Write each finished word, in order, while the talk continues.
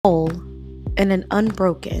Whole in an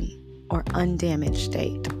unbroken or undamaged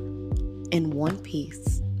state, in one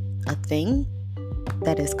piece, a thing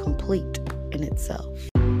that is complete in itself.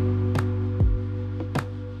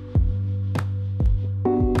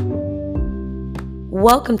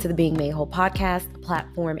 Welcome to the Being Made Whole podcast, a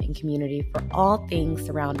platform and community for all things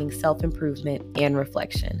surrounding self-improvement and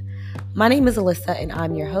reflection. My name is Alyssa, and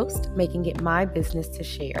I'm your host, making it my business to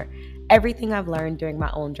share everything I've learned during my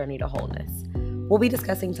own journey to wholeness. We'll be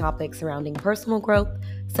discussing topics surrounding personal growth,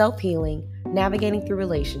 self-healing, navigating through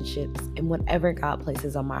relationships, and whatever God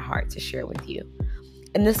places on my heart to share with you.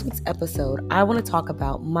 In this week's episode, I want to talk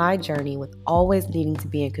about my journey with always needing to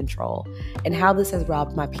be in control and how this has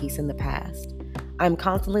robbed my peace in the past. I'm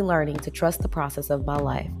constantly learning to trust the process of my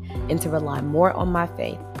life and to rely more on my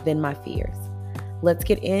faith than my fears. Let's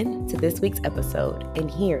get into this week's episode,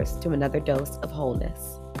 and here's to another dose of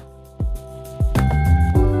wholeness.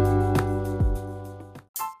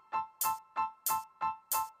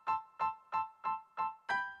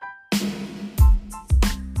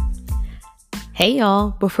 Hey y'all,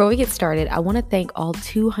 before we get started, I want to thank all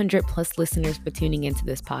 200 plus listeners for tuning into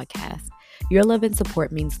this podcast. Your love and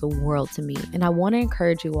support means the world to me, and I want to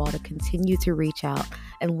encourage you all to continue to reach out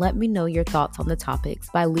and let me know your thoughts on the topics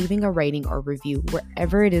by leaving a rating or review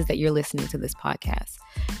wherever it is that you're listening to this podcast.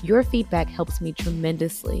 Your feedback helps me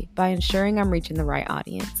tremendously by ensuring I'm reaching the right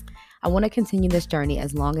audience. I want to continue this journey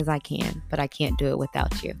as long as I can, but I can't do it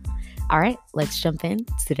without you. All right, let's jump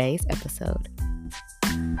into today's episode.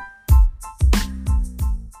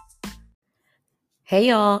 Hey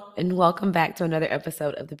y'all, and welcome back to another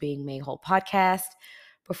episode of the Being Made Whole podcast.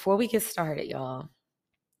 Before we get started, y'all,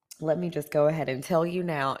 let me just go ahead and tell you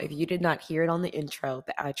now, if you did not hear it on the intro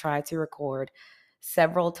that I tried to record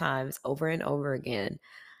several times over and over again,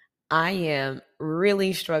 I am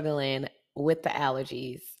really struggling with the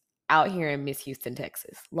allergies out here in Miss Houston,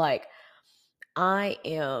 Texas. Like, I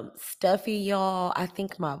am stuffy, y'all. I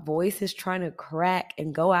think my voice is trying to crack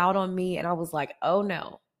and go out on me. And I was like, oh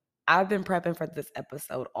no, I've been prepping for this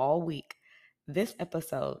episode all week. This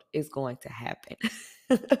episode is going to happen.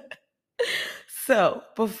 So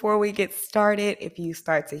before we get started, if you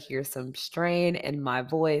start to hear some strain in my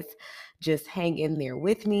voice, just hang in there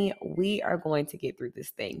with me. We are going to get through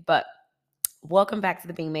this thing. But welcome back to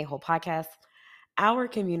the Being Made Whole podcast. Our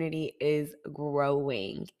community is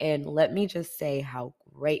growing, and let me just say how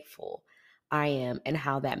grateful I am and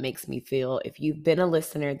how that makes me feel. If you've been a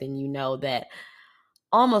listener, then you know that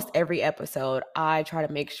almost every episode, I try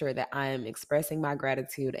to make sure that I am expressing my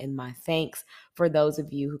gratitude and my thanks for those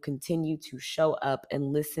of you who continue to show up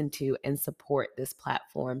and listen to and support this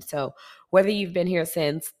platform. So whether you've been here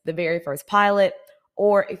since the very first pilot,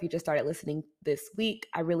 or if you just started listening this week,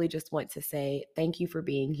 I really just want to say thank you for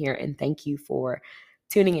being here and thank you for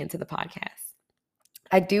tuning into the podcast.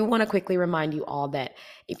 I do want to quickly remind you all that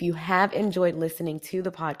if you have enjoyed listening to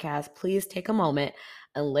the podcast, please take a moment.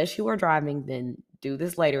 Unless you are driving, then do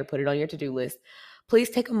this later, put it on your to-do list. Please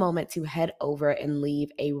take a moment to head over and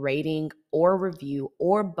leave a rating or review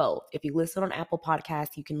or both. If you listen on Apple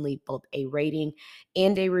Podcasts, you can leave both a rating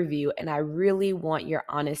and a review. And I really want your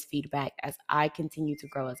honest feedback as I continue to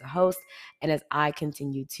grow as a host and as I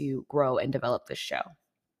continue to grow and develop this show.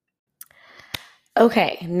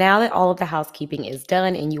 Okay, now that all of the housekeeping is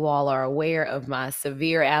done and you all are aware of my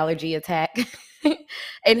severe allergy attack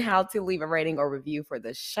and how to leave a rating or review for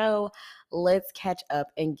the show, let's catch up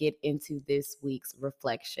and get into this week's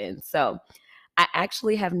reflection. So, I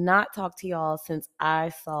actually have not talked to y'all since I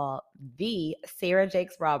saw the Sarah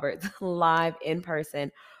Jakes Roberts live in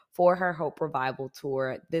person for her Hope Revival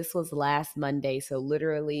tour. This was last Monday, so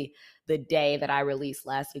literally the day that I released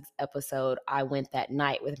last week's episode, I went that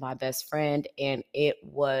night with my best friend, and it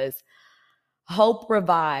was hope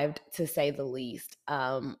revived, to say the least.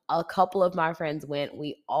 A couple of my friends went.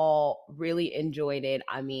 We all really enjoyed it.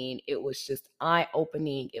 I mean, it was just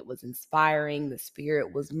eye-opening. It was inspiring. The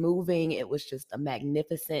spirit was moving. It was just a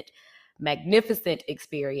magnificent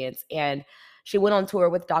experience. And she went on tour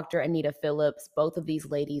with Dr. Anita Phillips. Both of these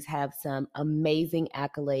ladies have some amazing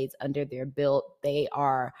accolades under their belt. They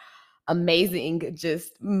are amazing,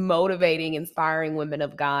 just motivating, inspiring women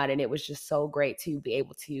of God. And it was just so great to be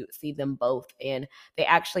able to see them both. And they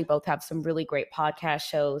actually both have some really great podcast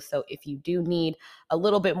shows. So if you do need a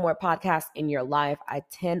little bit more podcasts in your life, I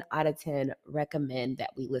 10 out of 10 recommend that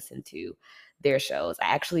we listen to their shows. I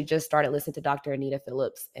actually just started listening to Dr. Anita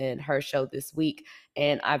Phillips and her show this week,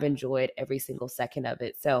 and I've enjoyed every single second of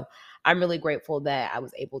it. So I'm really grateful that I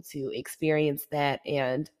was able to experience that.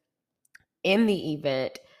 And in the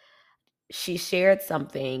event, she shared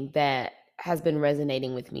something that has been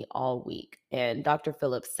resonating with me all week. And Dr.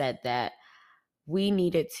 Phillips said that we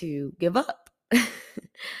needed to give up.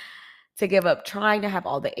 To give up trying to have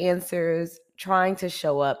all the answers, trying to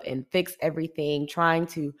show up and fix everything, trying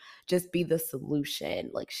to just be the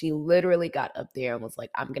solution. Like she literally got up there and was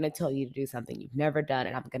like, I'm going to tell you to do something you've never done,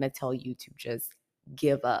 and I'm going to tell you to just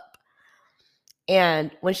give up.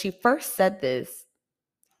 And when she first said this,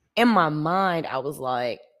 in my mind, I was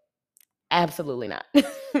like, absolutely not.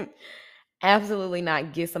 Absolutely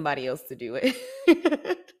not. Get somebody else to do it.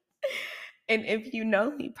 And if you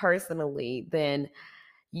know me personally, then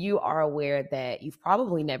you are aware that you've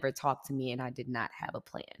probably never talked to me and I did not have a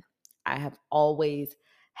plan. I have always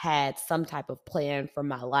had some type of plan for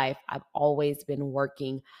my life. I've always been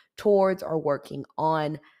working towards or working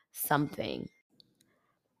on something.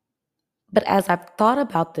 But as I've thought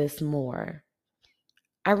about this more,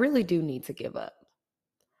 I really do need to give up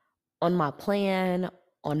on my plan,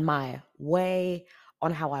 on my way,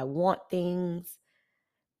 on how I want things,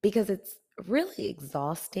 because it's really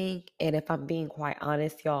exhausting. And if I'm being quite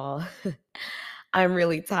honest, y'all, I'm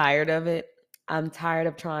really tired of it. I'm tired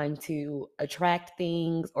of trying to attract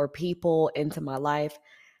things or people into my life.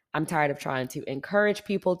 I'm tired of trying to encourage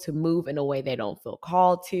people to move in a way they don't feel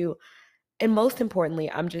called to. And most importantly,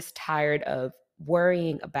 I'm just tired of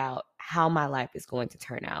worrying about how my life is going to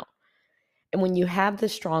turn out. And when you have the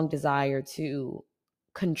strong desire to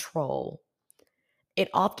control, it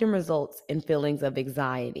often results in feelings of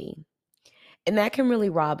anxiety. And that can really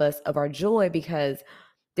rob us of our joy because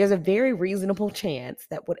there's a very reasonable chance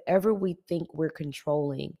that whatever we think we're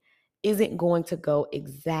controlling isn't going to go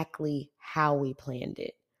exactly how we planned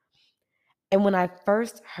it. And when I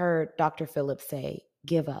first heard Dr. Phillips say,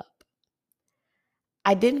 give up,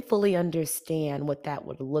 I didn't fully understand what that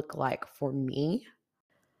would look like for me.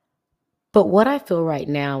 But what I feel right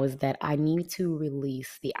now is that I need to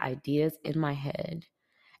release the ideas in my head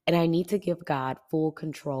and I need to give God full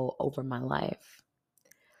control over my life.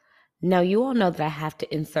 Now, you all know that I have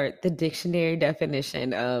to insert the dictionary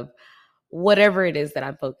definition of whatever it is that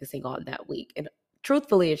I'm focusing on that week. And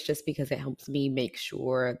truthfully, it's just because it helps me make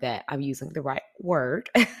sure that I'm using the right word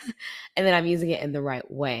and that I'm using it in the right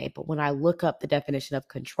way. But when I look up the definition of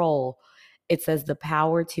control, it says the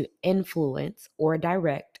power to influence or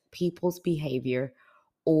direct people's behavior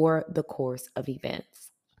or the course of events.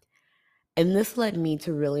 And this led me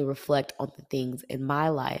to really reflect on the things in my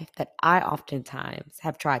life that I oftentimes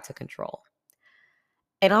have tried to control.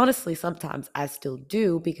 And honestly, sometimes I still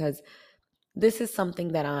do because this is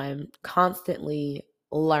something that I'm constantly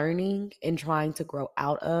learning and trying to grow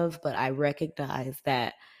out of. But I recognize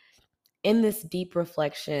that in this deep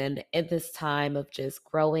reflection, in this time of just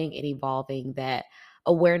growing and evolving, that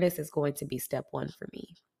awareness is going to be step one for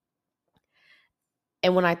me.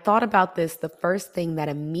 And when I thought about this, the first thing that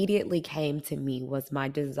immediately came to me was my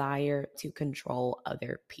desire to control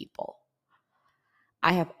other people.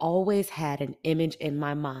 I have always had an image in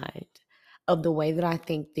my mind of the way that I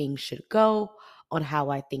think things should go, on how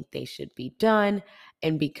I think they should be done.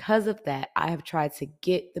 And because of that, I have tried to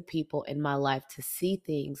get the people in my life to see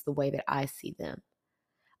things the way that I see them.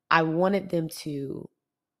 I wanted them to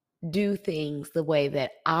do things the way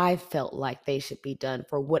that I felt like they should be done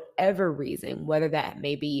for whatever reason, whether that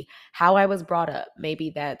may be how I was brought up,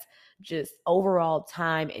 maybe that's just overall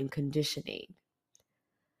time and conditioning.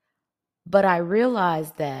 But I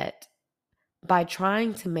realized that by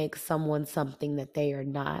trying to make someone something that they are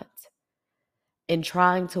not and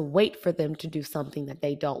trying to wait for them to do something that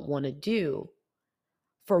they don't want to do,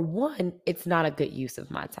 for one, it's not a good use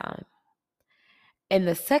of my time. And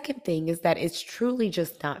the second thing is that it's truly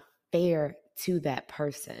just not fair to that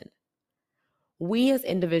person. We as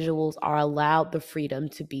individuals are allowed the freedom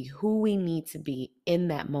to be who we need to be in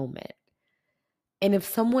that moment. And if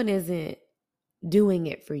someone isn't doing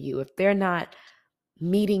it for you, if they're not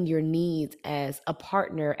meeting your needs as a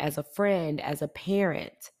partner, as a friend, as a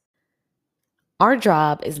parent, our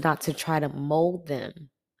job is not to try to mold them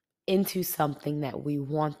into something that we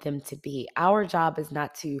want them to be. Our job is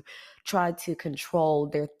not to try to control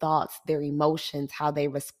their thoughts, their emotions, how they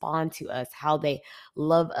respond to us, how they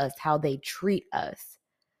love us, how they treat us.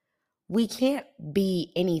 We can't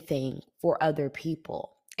be anything for other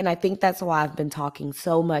people. And I think that's why I've been talking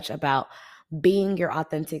so much about being your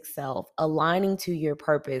authentic self, aligning to your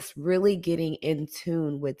purpose, really getting in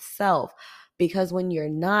tune with self. Because when you're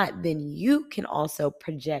not, then you can also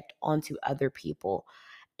project onto other people.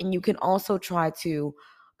 And you can also try to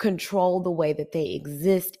control the way that they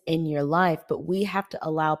exist in your life. But we have to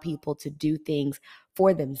allow people to do things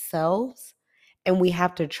for themselves. And we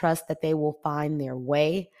have to trust that they will find their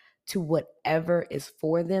way to whatever is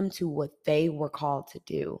for them, to what they were called to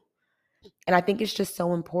do. And I think it's just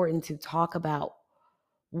so important to talk about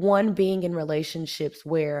One, being in relationships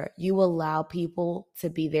where you allow people to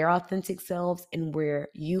be their authentic selves and where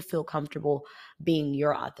you feel comfortable being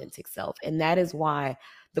your authentic self. And that is why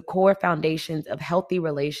the core foundations of healthy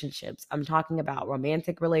relationships, I'm talking about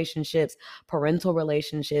romantic relationships, parental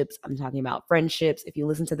relationships, I'm talking about friendships. If you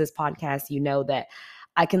listen to this podcast, you know that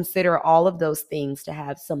I consider all of those things to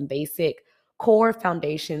have some basic core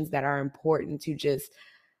foundations that are important to just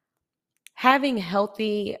having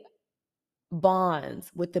healthy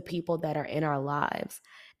bonds with the people that are in our lives.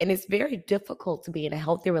 And it's very difficult to be in a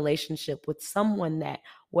healthy relationship with someone that,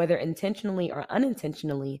 whether intentionally or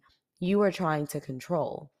unintentionally, you are trying to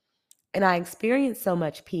control. And I experience so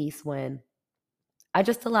much peace when I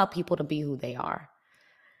just allow people to be who they are.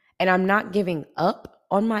 And I'm not giving up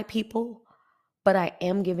on my people, but I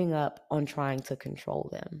am giving up on trying to control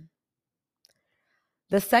them.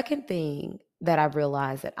 The second thing that I've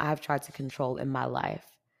realized that I've tried to control in my life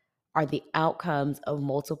are the outcomes of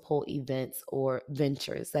multiple events or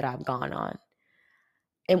ventures that I've gone on.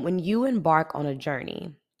 And when you embark on a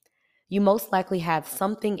journey, you most likely have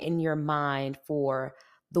something in your mind for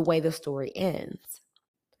the way the story ends.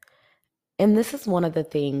 And this is one of the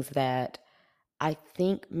things that I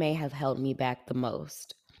think may have held me back the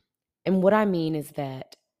most. And what I mean is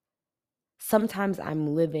that sometimes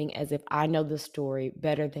I'm living as if I know the story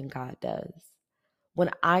better than God does, when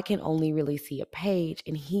I can only really see a page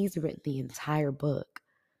and He's written the entire book.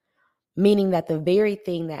 Meaning that the very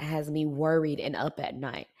thing that has me worried and up at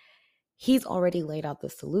night, He's already laid out the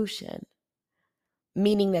solution.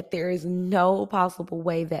 Meaning that there is no possible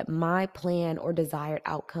way that my plan or desired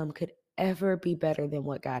outcome could ever be better than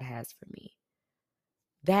what God has for me.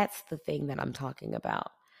 That's the thing that I'm talking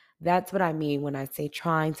about. That's what I mean when I say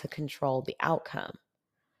trying to control the outcome.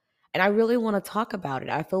 And I really want to talk about it.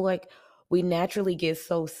 I feel like we naturally get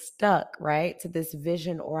so stuck, right, to this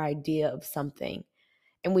vision or idea of something.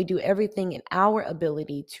 And we do everything in our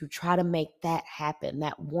ability to try to make that happen,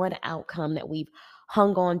 that one outcome that we've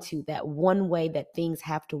hung on to, that one way that things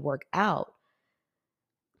have to work out.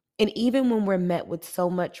 And even when we're met with so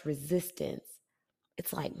much resistance,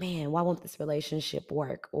 it's like, man, why won't this relationship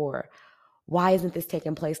work? Or why isn't this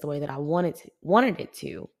taking place the way that I wanted it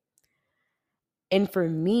to? And for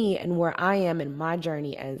me and where I am in my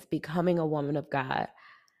journey as becoming a woman of God,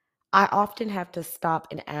 I often have to stop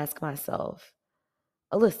and ask myself,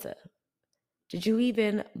 Alyssa, did you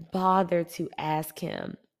even bother to ask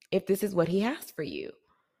Him if this is what He has for you?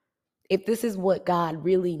 If this is what God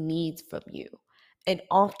really needs from you? And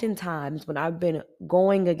oftentimes, when I've been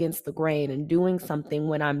going against the grain and doing something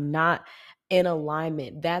when I'm not in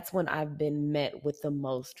alignment, that's when I've been met with the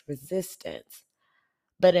most resistance.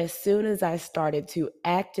 But as soon as I started to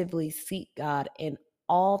actively seek God in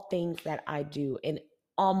all things that I do, in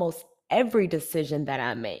almost every decision that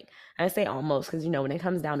I make, I say almost because, when it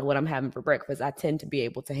comes down to what I'm having for breakfast, I tend to be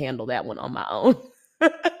able to handle that one on my own.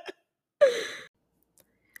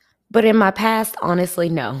 But in my past, honestly,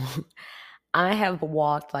 no. I have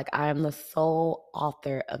walked like I am the sole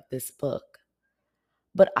author of this book.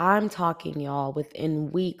 But I'm talking, y'all,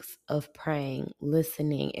 within weeks of praying,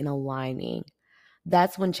 listening, and aligning,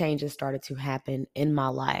 that's when changes started to happen in my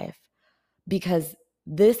life, because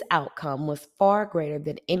this outcome was far greater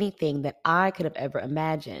than anything that I could have ever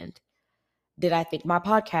imagined. Did I think my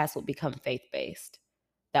podcast would become faith-based?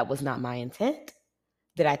 That was not my intent.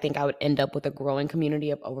 Did I think I would end up with a growing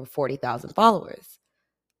community of over 40,000 followers?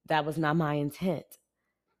 That was not my intent.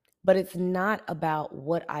 But it's not about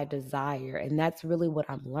what I desire, and that's really what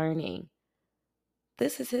I'm learning.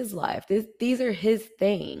 This is His life. These are His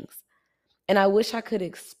things. And I wish I could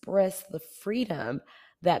express the freedom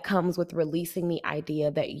that comes with releasing the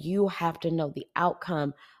idea that you have to know the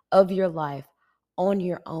outcome of your life on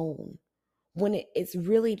your own, when it's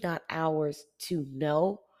really not ours to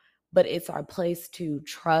know, but it's our place to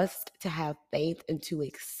trust, to have faith, and to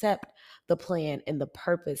accept the plan and the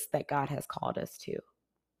purpose that God has called us to.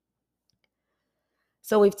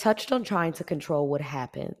 So we've touched on trying to control what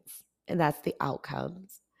happens, and that's the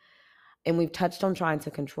outcomes. And we've touched on trying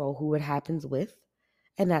to control who it happens with,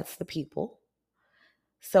 and that's the people.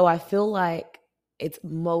 So I feel like it's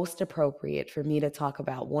most appropriate for me to talk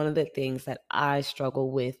about one of the things that I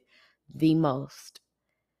struggle with the most,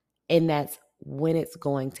 and that's when it's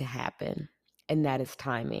going to happen, and that is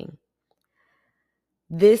timing.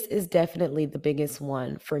 This is definitely the biggest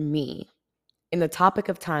one for me. And the topic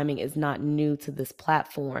of timing is not new to this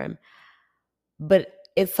platform, but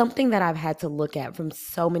it's something that I've had to look at from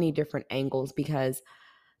so many different angles, because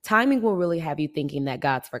timing will really have you thinking that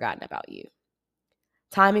God's forgotten about you.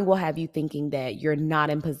 Timing will have you thinking that you're not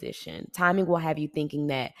in position. Timing will have you thinking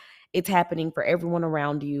that it's happening for everyone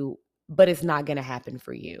around you, but it's not going to happen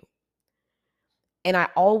for you. And I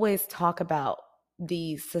always talk about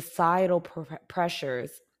these societal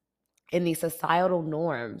pressures and these societal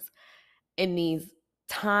norms and these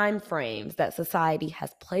time frames that society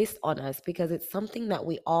has placed on us, because it's something that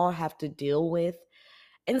we all have to deal with.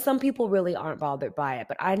 And some people really aren't bothered by it,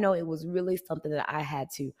 but I know it was really something that I had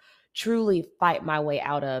to truly fight my way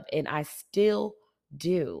out of, and I still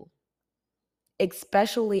do,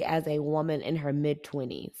 especially as a woman in her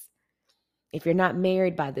mid-20s. If you're not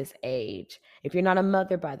married by this age, if you're not a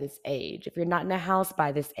mother by this age, if you're not in a house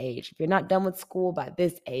by this age, if you're not done with school by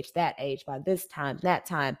this age, that age, by this time, that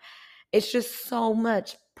time, it's just so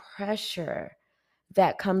much pressure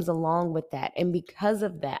that comes along with that. And because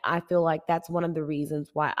of that, I feel like that's one of the reasons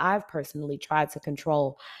why I've personally tried to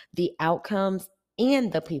control the outcomes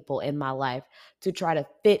and the people in my life to try to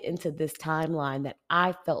fit into this timeline that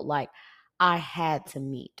I felt like I had to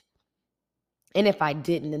meet. And if I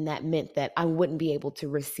didn't, then that meant that I wouldn't be able to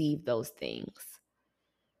receive those things.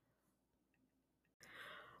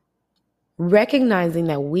 Recognizing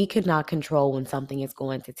that we cannot control when something is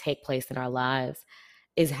going to take place in our lives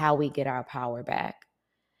is how we get our power back.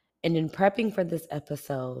 And in prepping for this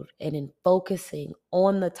episode and in focusing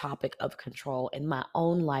on the topic of control in my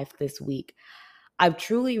own life this week, I've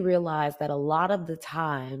truly realized that a lot of the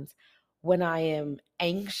times when I am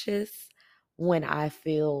anxious, when I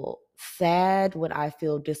feel sad, when I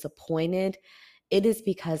feel disappointed, it is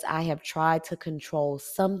because I have tried to control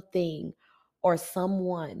something or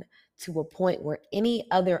someone to a point where any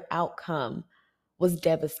other outcome was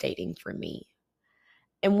devastating for me.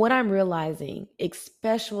 And what I'm realizing,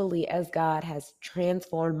 especially as God has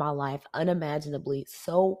transformed my life unimaginably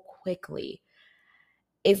so quickly,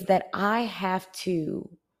 is that I have to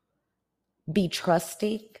be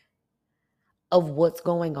trusting of what's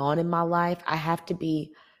going on in my life. I have to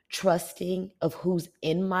be trusting of who's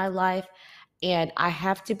in my life. And I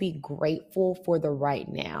have to be grateful for the right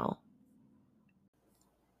now.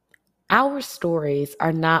 Our stories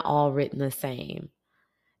are not all written the same.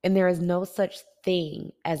 And there is no such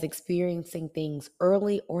thing as experiencing things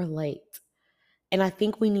early or late. And I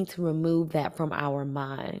think we need to remove that from our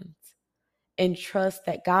minds and trust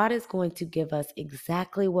that God is going to give us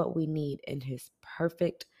exactly what we need in His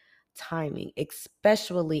perfect timing,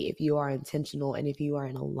 especially if you are intentional and if you are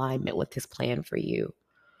in alignment with His plan for you.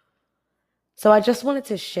 So I just wanted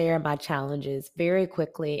to share my challenges very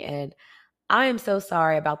quickly, and I am so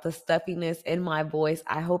sorry about the stuffiness in my voice.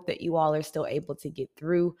 I hope that you all are still able to get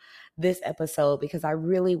through this episode, because I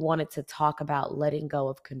really wanted to talk about letting go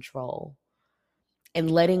of control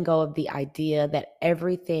and letting go of the idea that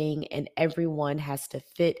everything and everyone has to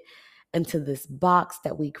fit into this box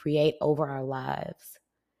that we create over our lives.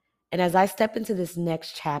 And as I step into this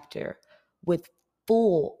next chapter with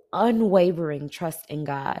full, unwavering trust in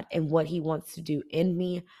God and what He wants to do in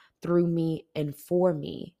me, through me, and for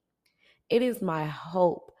me, it is my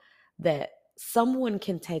hope that someone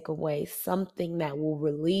can take away something that will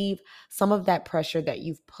relieve some of that pressure that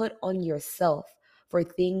you've put on yourself for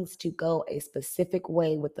things to go a specific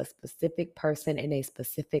way with a specific person in a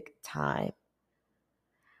specific time.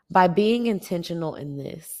 By being intentional in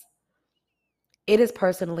this, it has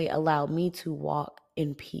personally allowed me to walk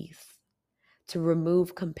in peace, to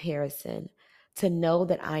remove comparison, to know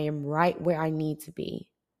that I am right where I need to be.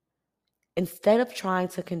 Instead of trying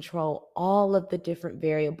to control all of the different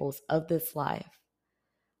variables of this life,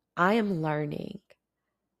 I am learning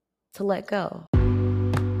to let go.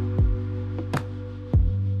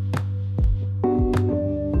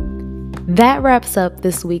 That wraps up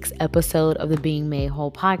this week's episode of the Being Made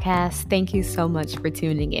Whole podcast. Thank you so much for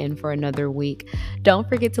tuning in for another week. Don't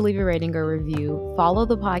forget to leave a rating or review. Follow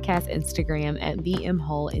the podcast Instagram at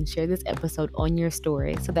BMWhole and share this episode on your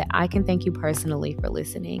story so that I can thank you personally for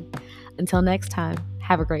listening. Until next time,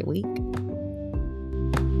 have a great week.